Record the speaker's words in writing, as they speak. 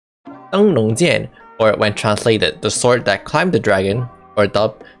Jian, or when translated, the sword that climbed the dragon, or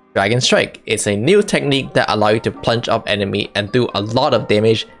dubbed Dragon Strike, is a new technique that allows you to plunge up enemy and do a lot of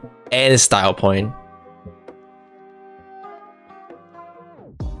damage and style point.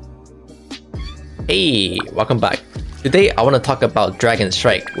 Hey, welcome back. Today I want to talk about Dragon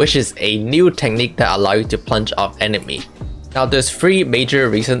Strike, which is a new technique that allows you to plunge up enemy. Now there's 3 major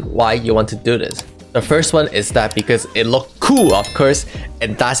reasons why you want to do this. The first one is that because it looks cool, of course,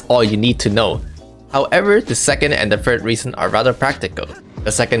 and that's all you need to know. However, the second and the third reason are rather practical.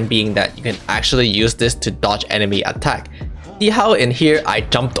 The second being that you can actually use this to dodge enemy attack. See how in here I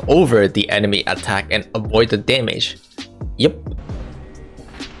jumped over the enemy attack and avoid the damage? Yep.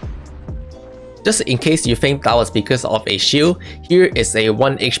 Just in case you think that was because of a shield, here is a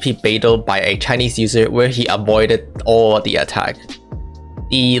 1 HP beidou by a Chinese user where he avoided all the attack.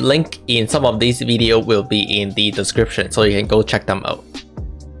 The link in some of these videos will be in the description, so you can go check them out.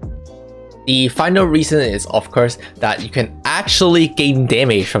 The final reason is, of course, that you can actually gain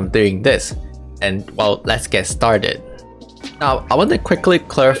damage from doing this. And well, let's get started. Now, I want to quickly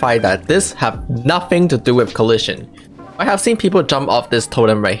clarify that this have nothing to do with collision. I have seen people jump off this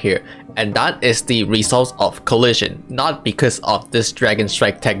totem right here, and that is the result of collision, not because of this Dragon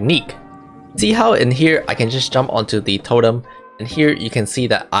Strike technique. See how in here I can just jump onto the totem, and here you can see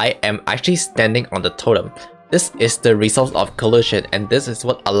that I am actually standing on the totem. This is the result of collision, and this is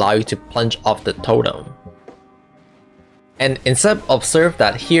what allows you to plunge off the totem. And instead, observe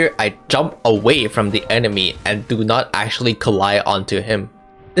that here I jump away from the enemy and do not actually collide onto him.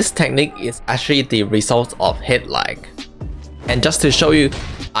 This technique is actually the result of hit lag. And just to show you,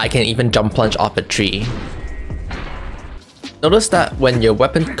 I can even jump plunge off a tree. Notice that when your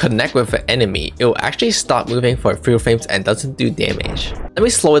weapon connects with an enemy, it will actually stop moving for a few frames and doesn't do damage. Let me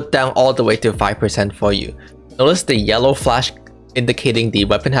slow it down all the way to 5% for you. Notice the yellow flash indicating the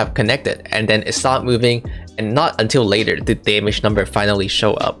weapon have connected, and then it stopped moving, and not until later did damage number finally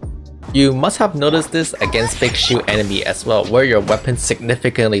show up. You must have noticed this against big shield enemy as well, where your weapon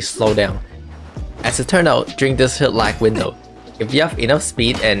significantly slow down. As it turned out, during this hit lag window, if you have enough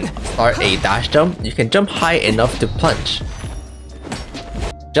speed and start a dash jump, you can jump high enough to plunge.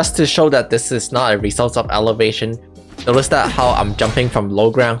 Just to show that this is not a result of elevation, notice that how I'm jumping from low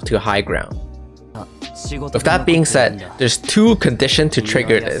ground to high ground. With that being said, there's 2 conditions to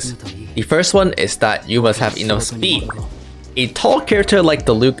trigger this. The first one is that you must have enough speed. A tall character like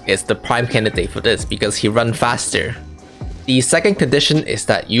Diluc is the prime candidate for this because he runs faster. The second condition is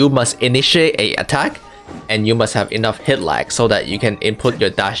that you must initiate an attack, and you must have enough hit lag so that you can input your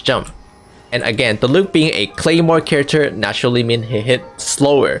dash jump. And again, Diluc being a claymore character naturally means he hit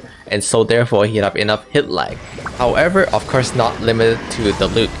slower, and so therefore he'd have enough hit lag. However, of course not limited to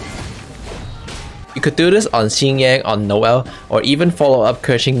Diluc. You could do this on Xinyan, on Noelle, or even follow up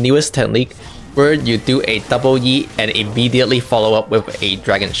Keqing's newest technique where you do a double yeet and immediately follow up with a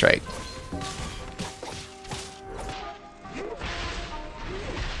Dragon Strike.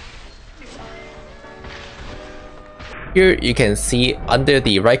 Here you can see under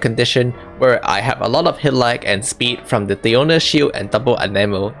the right condition where I have a lot of hit lag and speed from the Diona shield and double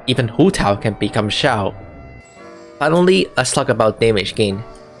enamel, even Hu Tao can become Xiao. Finally, let's talk about damage gain.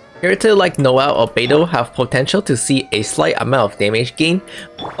 Characters like Noelle or beidou have potential to see a slight amount of damage gain,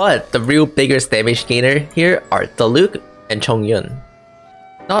 but the real biggest damage gainer here are Diluc and Chonghua.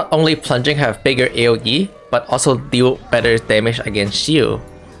 Not only plunging have bigger AoE, but also deal better damage against shield.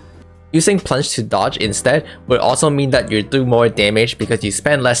 Using plunge to dodge instead would also mean that you do more damage because you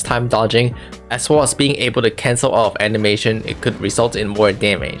spend less time dodging, as well as being able to cancel out of animation. It could result in more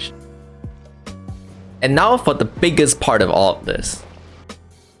damage. And now for the biggest part of all of this.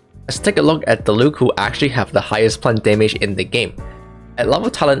 Let's take a look at Diluc, who actually have the highest plunge damage in the game. At level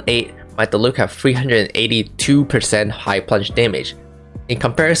talent 8, my Diluc have 382% high plunge damage. In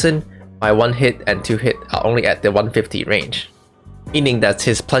comparison, my 1 hit and 2 hit are only at the 150 range. Meaning that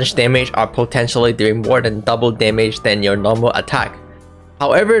his plunge damage are potentially doing more than double damage than your normal attack.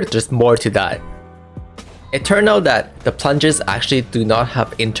 However, there's more to that. It turned out that the plunges actually do not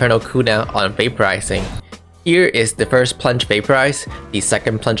have internal cooldown on vaporizing. Here is the first plunge vaporize, the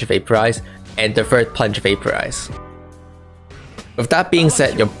second plunge vaporize, and the third plunge vaporize. With that being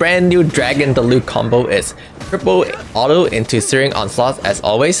said, your brand new Dragon Diluc combo is triple auto into Searing Onslaught as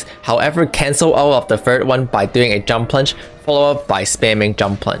always, however cancel out of the third one by doing a jump plunge, followed up by spamming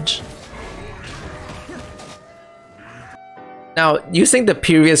jump plunge. Now, using the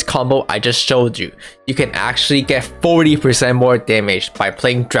previous combo I just showed you, you can actually get 40% more damage by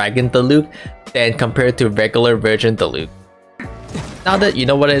playing Dragon Diluc than compared to regular version Diluc. Now that you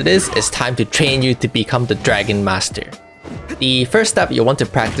know what it is, it's time to train you to become the Dragon Master. The first step you want to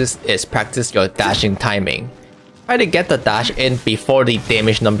practice is practice your dashing timing. Try to get the dash in before the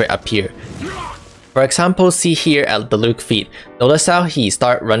damage number appear. For example, see here at the Diluc feat. Notice how he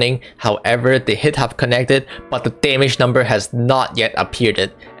start running, however the hit have connected, but the damage number has not yet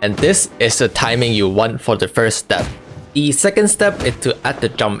appeared, and this is the timing you want for the first step. The second step is to add the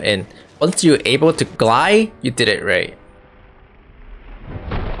jump in. Once you're able to glide, you did it right.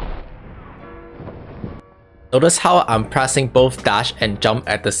 Notice how I'm pressing both dash and jump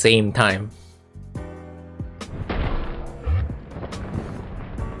at the same time.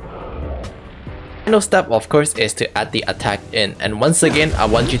 Final step of course is to add the attack in, and once again I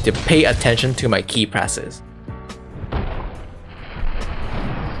want you to pay attention to my key presses.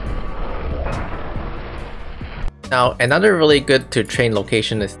 Now another really good to train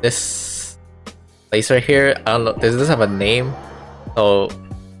location is this place right here. I don't know, does this have a name? So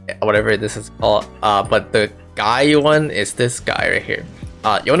whatever this is called, but the guy one is this guy right here.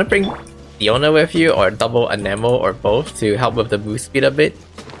 You want to bring Diona with you or double Anemo or both to help with the move speed a bit.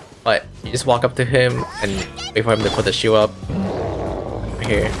 But you just walk up to him and wait for him to put the shield up. Right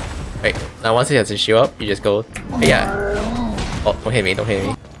here. Right, now once he has his shield up, you just go, yeah. Oh, don't hit me, don't hit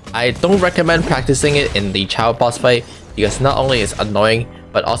me. I don't recommend practicing it in the Xiao boss fight because not only is it annoying,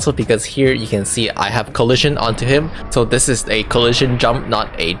 but also because here you can see I have collusion onto him. So this is a collusion jump,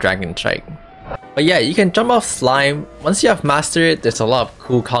 not a dragon strike. But yeah, you can jump off slime. Once you have mastered it, there's a lot of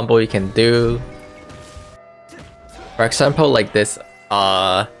cool combo you can do. For example, like this.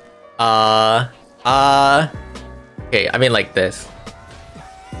 Okay, I mean like this.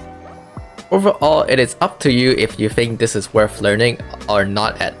 Overall, it is up to you if you think this is worth learning or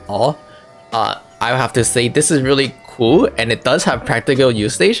not at all. I have to say this is really cool and it does have practical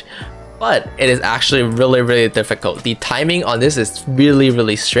usage, but it is actually really difficult. The timing on this is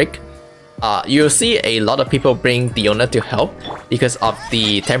really strict. You'll see a lot of people bring Diona to help because of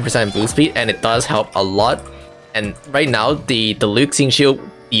the 10% boost speed, and it does help a lot. And right now, the Diluc Xinqiu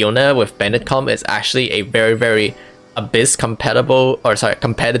Diona with Bandit comp is actually a very Abyss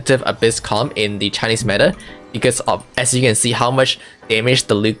competitive Abyss comp in the Chinese meta because of, as you can see, how much damage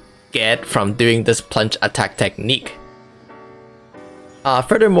Diluc get from doing this plunge attack technique.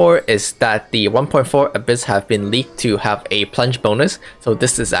 Furthermore is that the 1.4 Abyss have been leaked to have a plunge bonus, so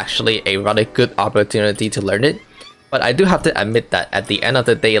this is actually a rather good opportunity to learn it. But I do have to admit that at the end of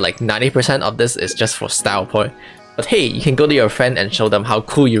the day, like 90% of this is just for style point. But hey, you can go to your friend and show them how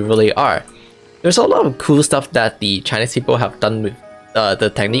cool you really are. There's a lot of cool stuff that the Chinese people have done with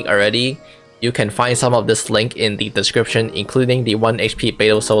the technique already. You can find some of this link in the description, including the 1 HP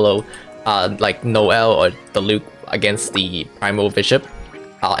beidou solo like Noelle or Diluc against the Primal Bishop.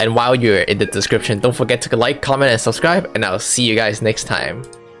 And while you're in the description, don't forget to like, comment, and subscribe, and I'll see you guys next time.